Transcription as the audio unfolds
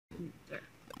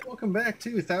welcome back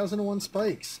to 1001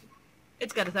 Spikes.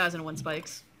 It's got 1001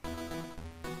 spikes.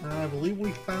 I believe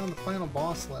we found the final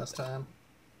boss last time.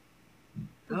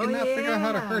 We Oh, could not figure out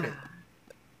how to yeah. hurt it.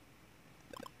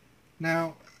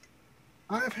 Now,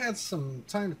 I've had some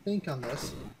time to think on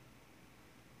this,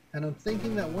 and I'm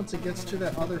thinking that once it gets to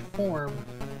that other form,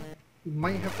 we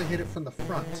might have to hit it from the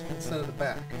front instead of the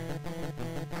back.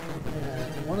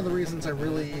 And one of the reasons I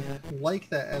really like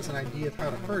that as an idea of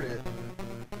how to hurt it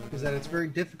is that it's very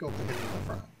difficult to hit it from the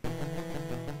front.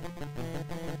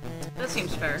 That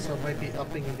seems fair. So it might be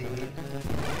upping the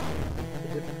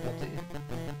difficulty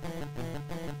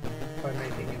by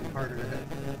making him harder to hit.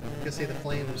 You can see the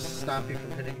flames stop you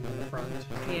from hitting him in the front.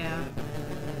 Yeah.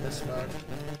 In this mode.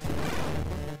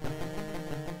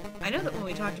 I know that when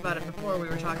we talked about it before, we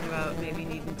were talking about maybe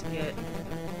needing to get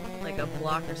like a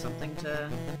block or something to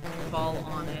fall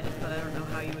on it, but I don't know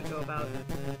how you would go about.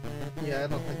 Yeah, I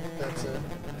don't think that's it.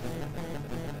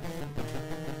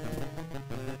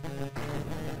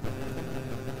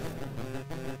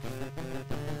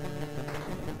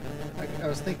 I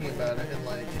was thinking about it, and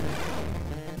like,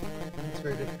 it's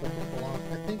very difficult to pull off.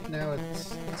 I think now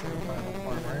it's in the final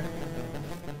form, right?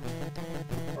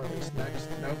 Or at least next.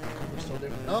 Nope, we're still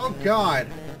doing. Oh God!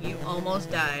 You almost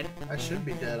died. I should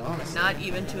be dead, honestly. Not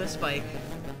even to a spike.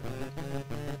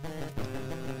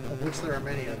 Of which there are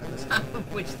many of in this game.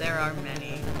 Of which there are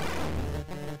many.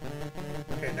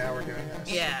 Okay, now we're doing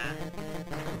this. Yeah.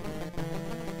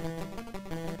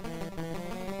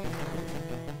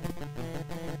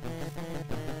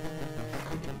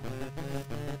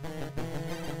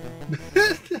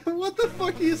 What the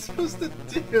fuck are you supposed to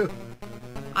do?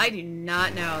 I do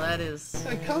not know. That is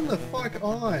Like, come the fuck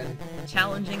on.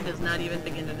 challenging. Does not even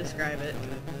begin to describe it.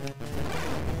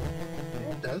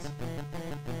 Yeah, it does.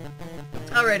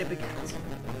 Alright, it begins.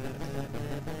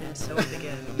 And so it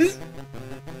begins.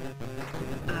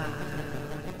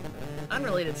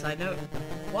 Unrelated side note,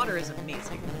 water is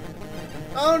amazing.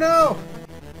 Oh no!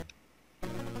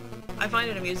 I find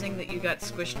it amusing that you got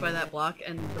squished by that block,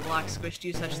 and the block squished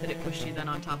you such that it pushed you then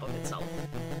on top of itself.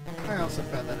 I also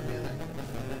found that amusing.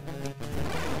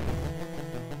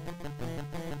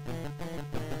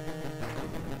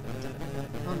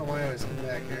 I don't know why I always come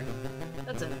back here.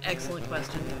 That's an excellent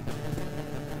question.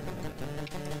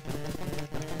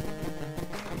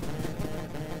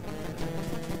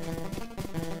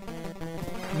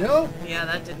 Nope! Yeah,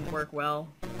 that didn't work well.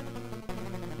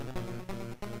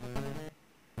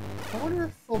 I wonder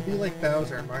if it'll be like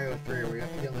Bowser in Mario 3 where you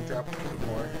have to get on the drop of the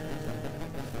floor.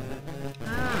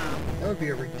 Ah, That would be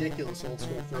a ridiculous old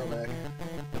school throwback.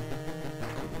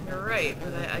 you're right,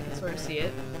 but I can sort of see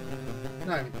it.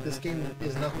 No, I mean, this game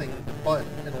is nothing but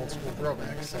an old school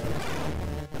throwback, so...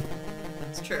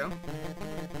 It's true.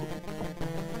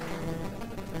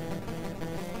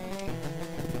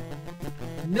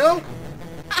 Nope!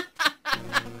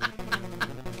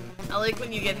 I like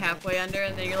when you get halfway under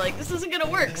and then you're like, this isn't gonna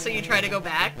work, so you try to go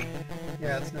back.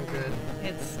 Yeah, it's no good.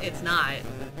 It's not.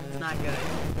 It's not good.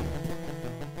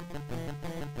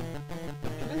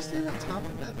 Can I stand on top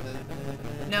of that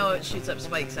thing? No, it shoots up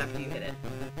spikes after you hit it.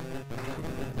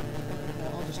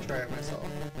 Well, I'll just try it myself.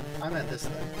 I'm at this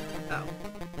thing. Oh.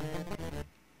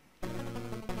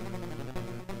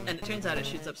 And it turns out it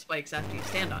shoots up spikes after you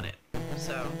stand on it.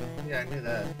 So, Yeah, I knew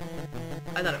that.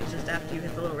 I thought it was just after you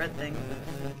hit the little red thing.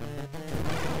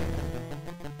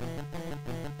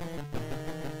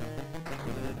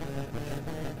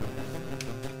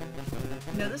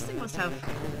 You know, this thing must have,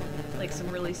 like, some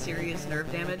really serious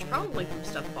nerve damage, probably from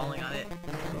stuff falling on it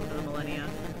over the millennia.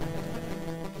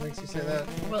 What makes you say that?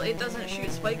 Well, it doesn't shoot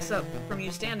spikes up from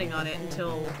you standing on it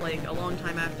until, like, a long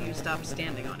time after you stop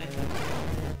standing on it.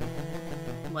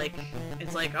 Like,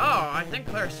 it's like, oh, I think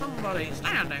there's somebody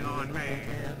standing on me.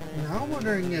 Now I'm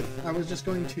wondering if I was just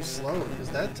going too slow, because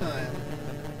that time,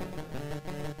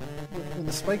 when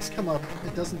the spikes come up,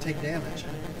 it doesn't take damage.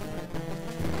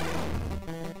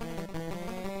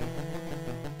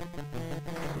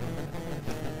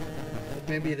 But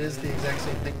maybe it is the exact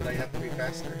same thing, but I have to be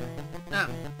faster. Oh.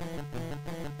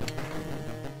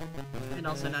 And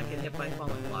also not get hit by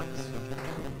falling blocks.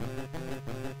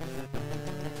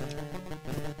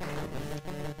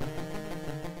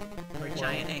 Or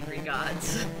giant angry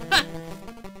gods.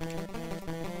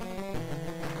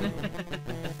 Is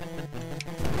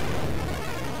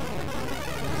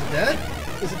it dead?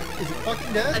 Is it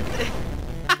fucking dead?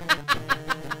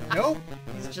 Nope.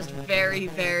 He's just very,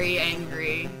 very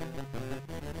angry.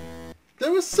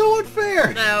 That was so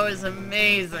unfair! That was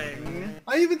amazing.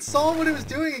 I even saw what it was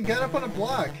doing and got up on a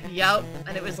block. Yup,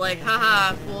 and it was like,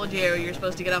 haha, fooled you. You're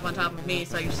supposed to get up on top of me,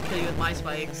 so I just kill you with my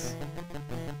spikes.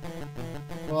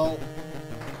 Well,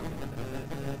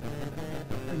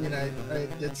 I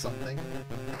did something.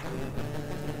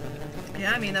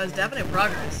 Yeah, I mean, that was definite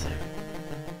progress.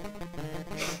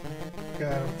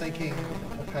 God, I'm thinking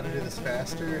of how to do this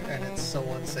faster, and it's so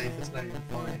unsafe, it's not even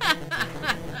funny.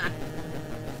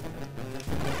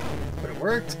 But it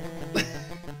worked!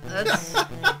 That's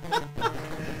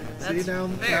See, now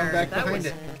I'm fair. back That behind was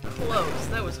it. close.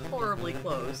 That was horribly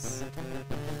close.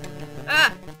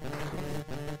 Ah!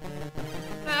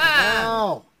 Ah!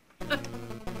 Ow!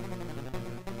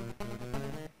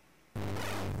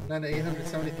 Down to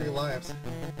 873 lives.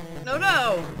 No,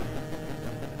 no!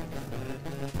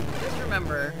 Just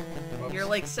remember, Whoops. your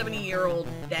like 70-year-old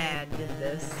dad did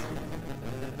this.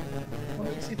 What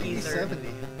makes you think he's Geezer. 70?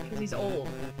 Because he's old.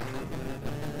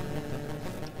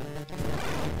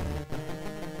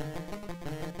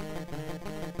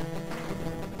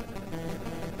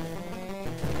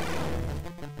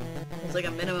 It's like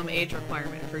a minimum age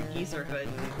requirement for geezerhood.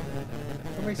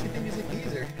 What makes you think he's a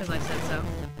geezer? Because I said so.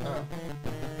 Oh.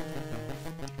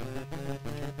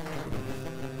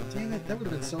 Damn it, that would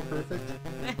have been so perfect.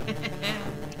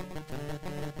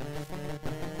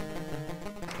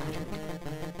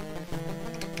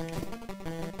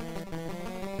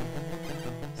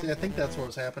 See, I think that's what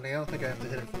was happening. I don't think I have to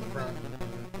hit it from the front.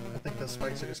 I think the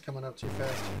spikes are just coming up too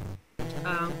fast. This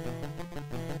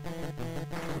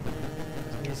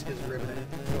music is riveting.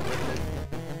 So riveted.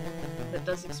 That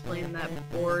does explain that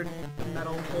bored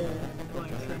metal hole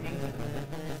going through me.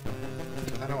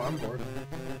 I know, I'm bored.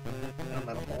 I'm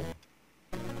at a hole.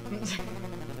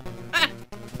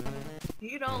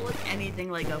 You don't look anything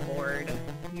like a board.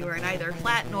 You are neither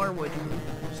flat nor wooden.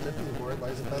 Stiff as a board,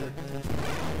 lies a feather.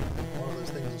 One of those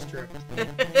things is true.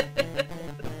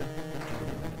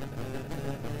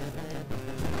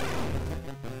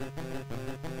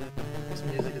 This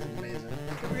music is amazing.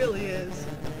 It really is.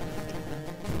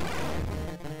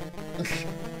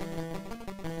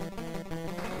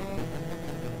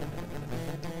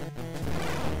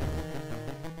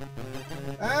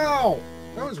 Ow!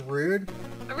 That was rude.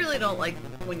 I really don't like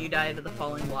when you die to the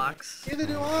falling blocks. Neither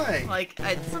do I. Like,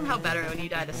 it's somehow better when you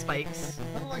die to spikes.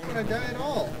 I don't like when I die at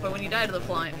all. But when you die to the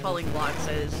falling blocks,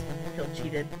 I just feel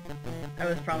cheated. I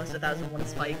was promised 1,001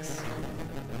 spikes,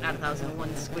 not 1,001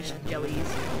 squished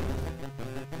jellies.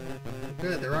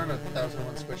 Good, there aren't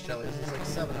 1,001 squish jellies. There's like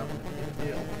 7 of them. Good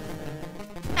deal.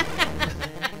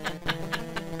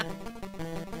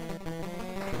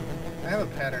 I have a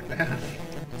pattern now.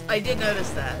 I did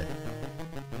notice that.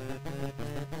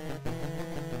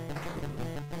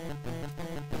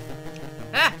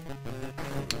 Ah!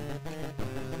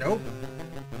 Nope.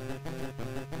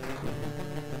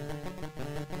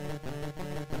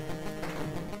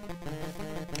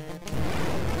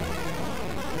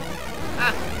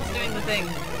 Ah! It's doing the thing.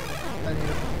 I need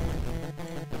it.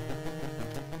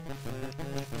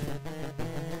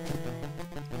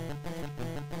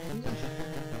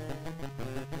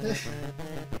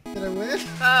 Did I win?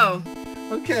 Oh.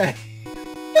 Okay.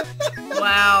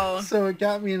 Wow. So it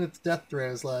got me in its death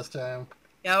throes last time.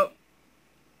 Yep.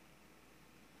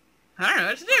 I don't know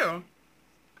what to do.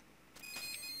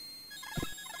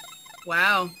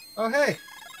 Wow. Oh hey!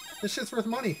 This shit's worth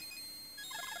money.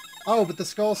 Oh, but the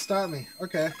skulls stopped me.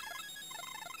 Okay.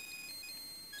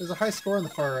 There's a high score on the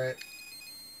far right.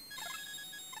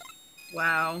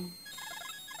 Wow.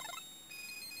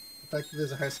 The fact that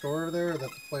there's a high score over there, or that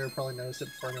the player probably noticed it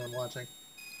before anyone watching?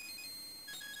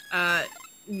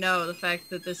 No, the fact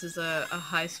that this is a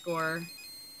high score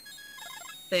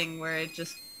thing where it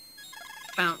just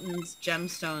fountains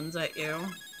gemstones at you.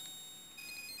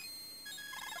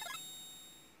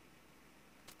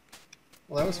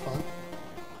 Well, that was fun.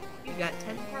 You got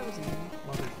 10,000.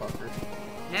 Motherfucker.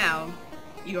 Now,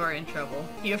 you are in trouble.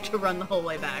 You have to run the whole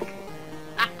way back.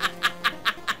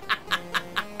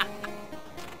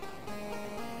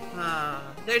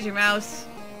 There's your mouse.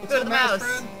 What's Go to up, the mouse.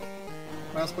 friend?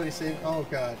 Mouse buddy save. Oh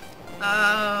god.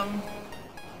 Ah!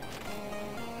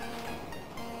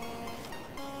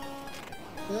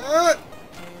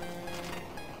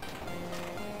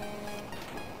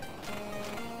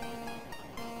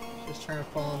 She's trying to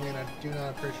follow me and I do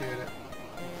not appreciate it.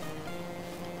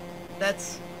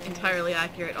 That's entirely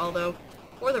accurate, although,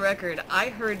 for the record, I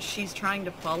heard she's trying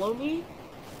to follow me,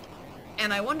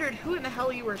 and I wondered who in the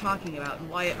hell you were talking about and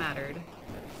why it mattered.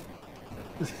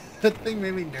 That thing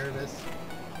made me nervous.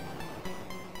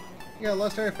 You got a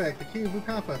lost artifact, the key of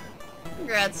Bukampa.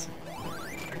 Congrats.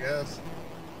 I guess.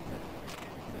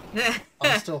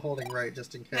 I'm still holding right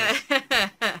just in case.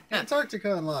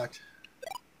 Antarctica unlocked.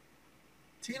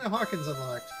 Tina Hawkins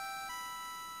unlocked.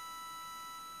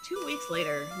 2 weeks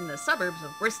later, in the suburbs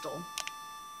of Bristol.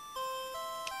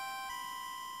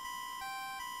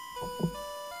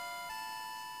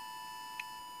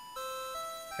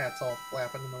 hat's all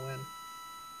flapping in the wind.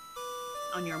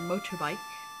 On your motorbike.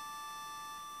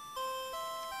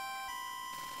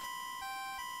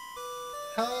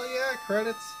 Hell yeah,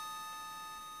 credits.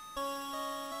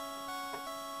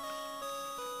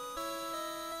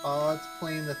 Oh, it's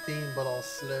playing the theme, but all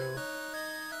slow.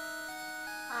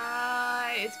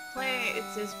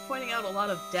 It's pointing out a lot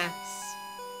of deaths.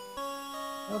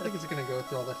 I don't think it's gonna go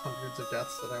through all the hundreds of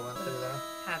deaths that I went through, though.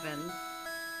 Happened.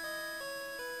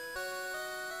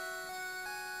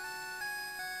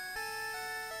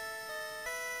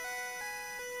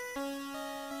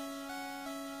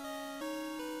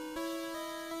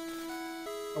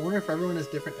 I wonder if everyone has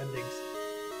different endings.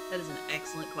 That is an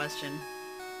excellent question.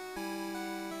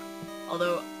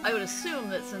 Although, I would assume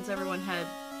that since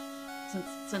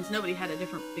nobody had a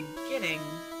different beginning...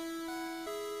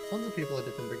 Tons of people have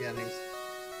different beginnings.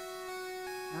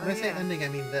 Oh, When I say yeah. ending, I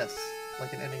mean this.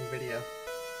 Like an ending video.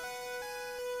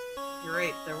 You're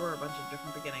right, there were a bunch of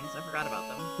different beginnings. I forgot about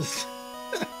them.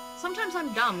 Sometimes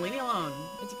I'm dumb, leave me alone.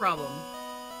 It's a problem.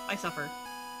 I suffer.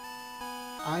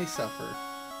 I suffer.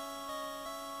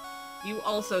 You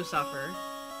also suffer.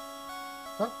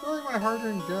 Stop throwing my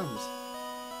hard-earned gems.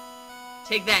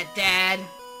 Take that, Dad!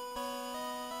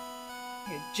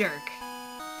 You jerk.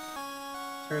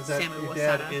 Turns out Samu your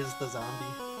dad Wasada. is the zombie.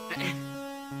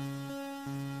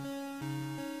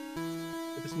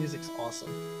 But this music's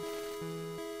awesome.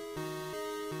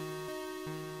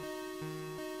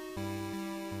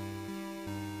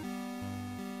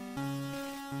 I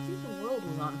think the world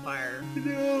was on fire.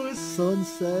 No, it's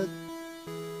sunset.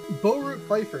 Bowroot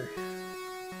Pfeiffer.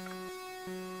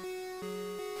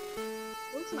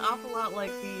 Looks an awful lot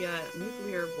like the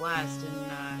nuclear blast in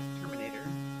Terminator.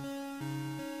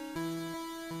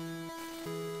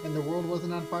 And the world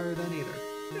wasn't on fire then either.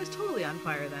 It was totally on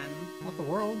fire then. Not the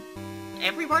world.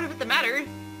 Every part of it that mattered.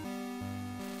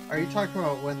 Are you talking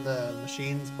about when the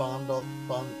machines bombed the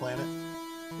planet?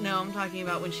 No, I'm talking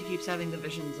about when she keeps having the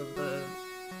visions of the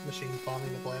Machines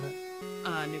bombing the planet?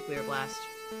 nuclear blast.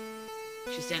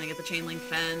 She's standing at the chain link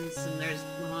fence, and there's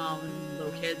mom and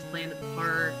little kids playing at the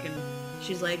park, and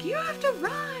she's like, "You have to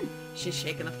run!" She's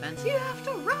shaking the fence, "You have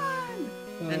to run!"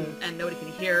 And nobody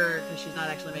can hear her because she's not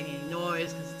actually making any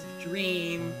noise because it's a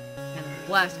dream. And then the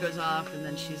blast goes off, and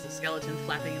then she's the skeleton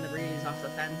flapping in the breeze off the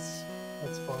fence.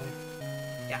 That's funny.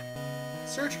 Yeah.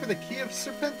 Search for the Key of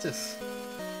Serpentis.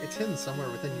 It's hidden somewhere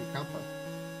within Ukampa.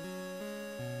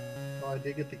 Oh, I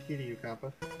did get the key to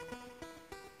Ukampa.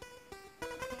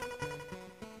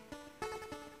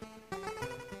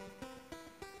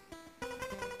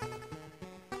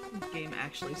 The game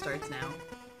actually starts now.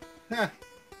 Ha!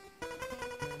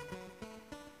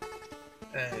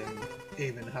 I'm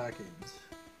Eamon Hawkins.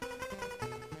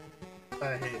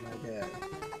 I hate my dad.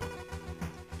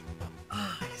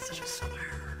 Ah, oh, he's such a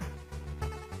swear.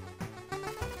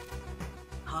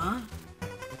 Huh?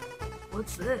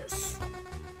 What's this?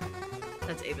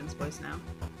 That's Avon's voice now.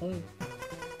 Oh.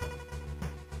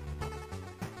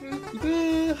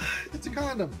 It's a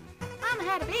condom. Mama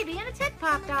had a baby and its head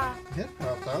popped off. Head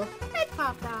popped off. Head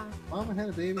popped off. Mama had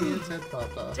a baby and its head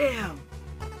popped off. Damn!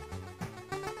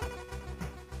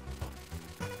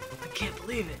 I can't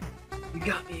believe it. You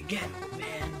got me again,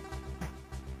 man.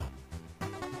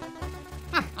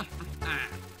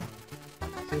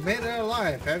 So you made it out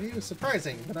alive, have you?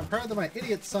 Surprising, but I'm proud that my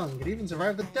idiot son could even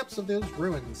survive the depths of those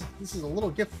ruins. This is a little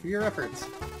gift for your efforts.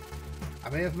 I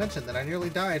may have mentioned that I nearly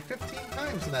died 15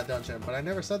 times in that dungeon, but I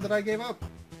never said that I gave up.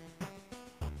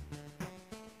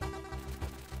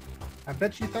 I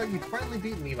bet you thought you'd finally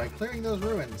beaten me by clearing those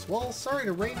ruins. Well, sorry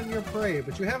to rain on your parade,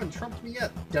 but you haven't trumped me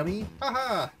yet, dummy.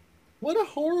 Haha! What a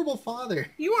horrible father.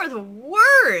 You are the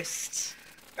worst!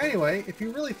 Anyway, if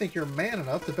you really think you're man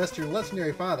enough to best your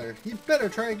legendary father, you'd better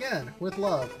try again. With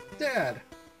love, Dad.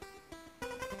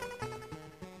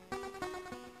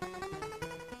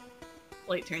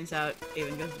 Light turns out,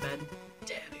 Avon goes to bed.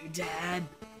 Damn you, Dad!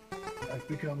 I've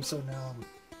become so numb.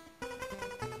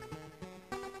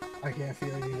 I can't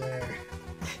feel you there.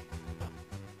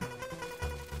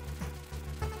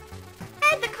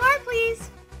 Add the car, please.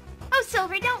 Oh,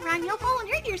 Silver, don't run. You'll fall and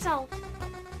hurt yourself.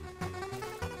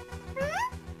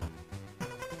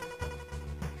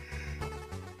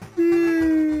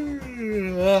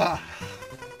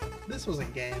 This was a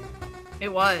game.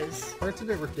 It was. Parts of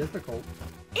it were difficult.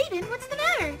 Aiden, what's the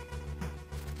matter?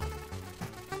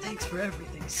 Thanks for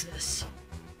everything, sis.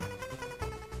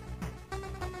 I'm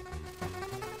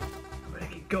gonna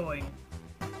get going.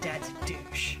 Dad's a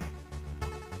douche.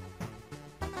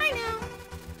 I know.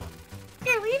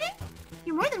 You're leaving?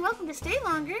 You're more than welcome to stay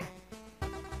longer.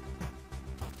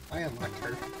 I unlocked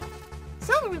her.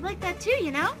 Silver would like that too,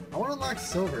 you know? I want to unlock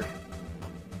Silver.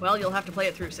 Well, you'll have to play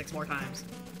it through 6 more times.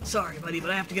 Sorry, buddy,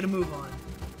 but I have to get a move on.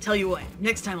 Tell you what,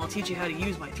 next time I'll teach you how to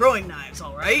use my throwing knives,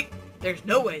 alright? There's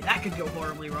no way that could go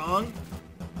horribly wrong.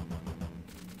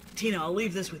 Tina, I'll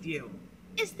leave this with you.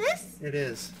 Is this? It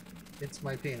is. It's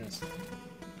my penis.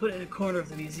 Put it in a corner of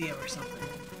the museum or something.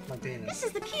 My penis. This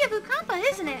is the key of Ukampa,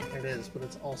 isn't it? It is, but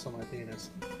it's also my penis.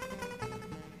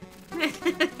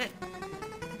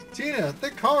 Tina, the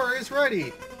car is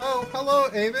ready! Oh, hello,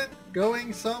 Avon.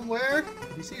 Going somewhere?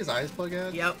 Did you see his eyes plug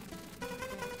out? Yep.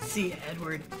 See ya,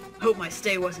 Edward. Hope my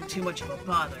stay wasn't too much of a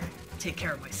bother. Take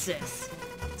care of my sis.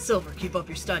 Silver, keep up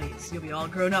your studies. You'll be all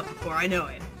grown up before I know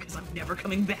it, because I'm never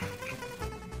coming back.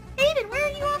 Aiden, where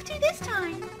are you off to this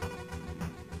time?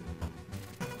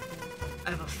 I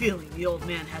have a feeling the old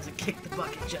man hasn't kicked the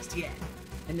bucket just yet,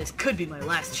 and this could be my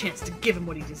last chance to give him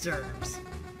what he deserves.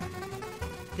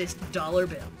 This dollar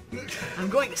bill. I'm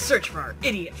going to search for our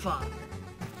idiot father.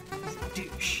 He's a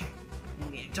douche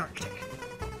in the Antarctic.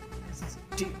 This is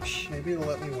a douche. Maybe it'll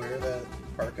let me wear that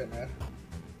parka now.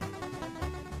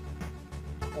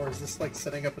 Or is this like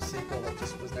setting up a sequel that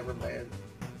just was never made?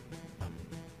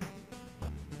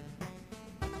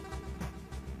 I'm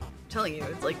telling you,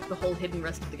 it's like the whole hidden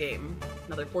rest of the game.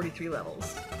 Another 43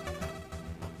 levels.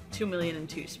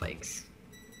 2,000,002 spikes.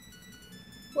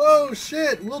 Whoa,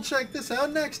 shit! We'll check this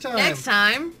out next time! Next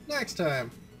time! Next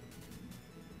time!